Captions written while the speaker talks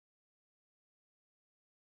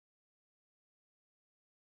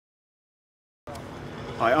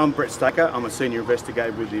Hi, I'm Brett Staker. I'm a senior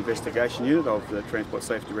investigator with the investigation unit of the Transport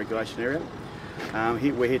Safety Regulation area.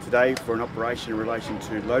 We're here today for an operation in relation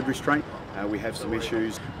to load restraint. We have some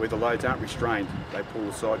issues where the loads aren't restrained. They pull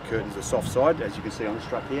the side curtains, the soft side, as you can see on the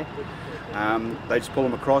strut here. They just pull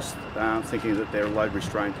them across thinking that they're load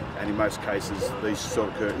restraint, and in most cases these sort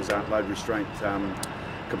of curtains aren't load restraint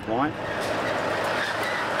compliant.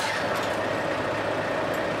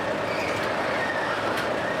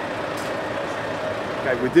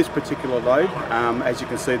 Okay, with this particular load, as you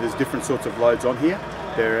can see, there's different sorts of loads on here.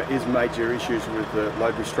 There is major issues with the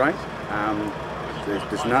load restraint.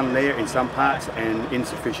 There's none there in some parts and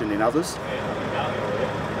insufficient in others. Here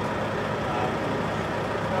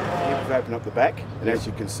we've opened up the back, and as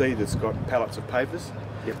you can see, there's got pallets of pavers.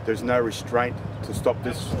 There's no restraint to stop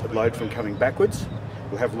this load from coming backwards.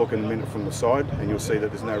 We'll have a look in a minute from the side, and you'll see that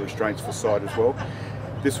there's no restraints for side as well.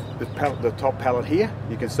 The top pallet here,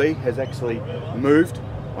 you can see, has actually moved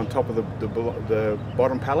on top of the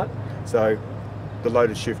bottom pallet, so the load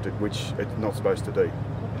has shifted, which it's not supposed to do.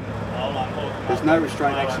 There's no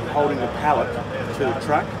restraint actually holding the pallet to the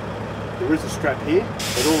truck. There is a strap here,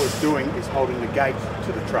 but all it's doing is holding the gate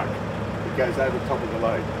to the truck. It goes over the top of the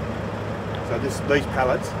load. So these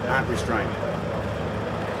pallets aren't restrained.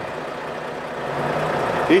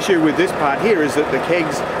 The issue with this part here is that the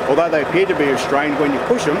kegs, although they appear to be restrained, when you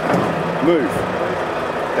push them, move.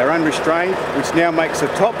 They're unrestrained, which now makes the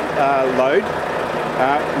top load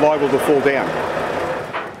liable to fall down.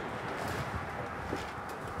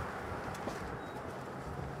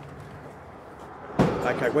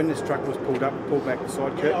 Okay, when this truck was pulled up, pulled back the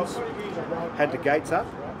side curtains, had the gates up,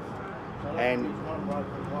 and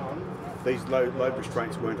these load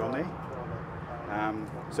restraints weren't on there.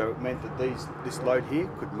 So it meant that this load here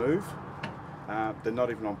could move. They're not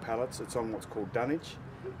even on pallets, it's on what's called dunnage.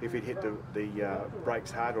 If it hit the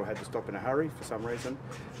brakes hard or had to stop in a hurry for some reason,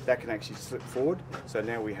 that can actually slip forward. So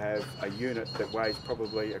now we have a unit that weighs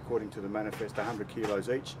probably, according to the manifest, 100 kilos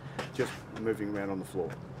each, just moving around on the floor.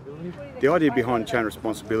 The idea behind chain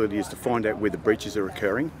responsibility is to find out where the breaches are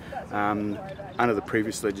occurring. Under the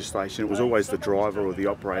previous legislation, it was always the driver or the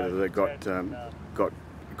operator that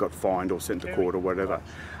got fined or sent to court or whatever.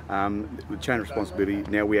 With chain responsibility,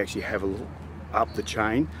 now we actually have a look up the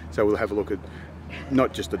chain, so we'll have a look at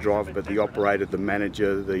not just the driver but the operator, the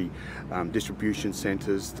manager, the distribution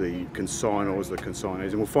centres, the consignors, the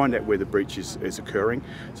consignees, and we'll find out where the breach is occurring,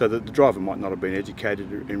 so that the driver might not have been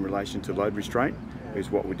educated in relation to load restraint, is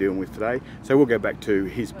what we're dealing with today. So we'll go back to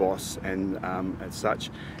his boss and as such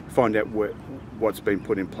find out what's been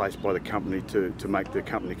put in place by the company to make the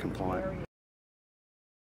company compliant.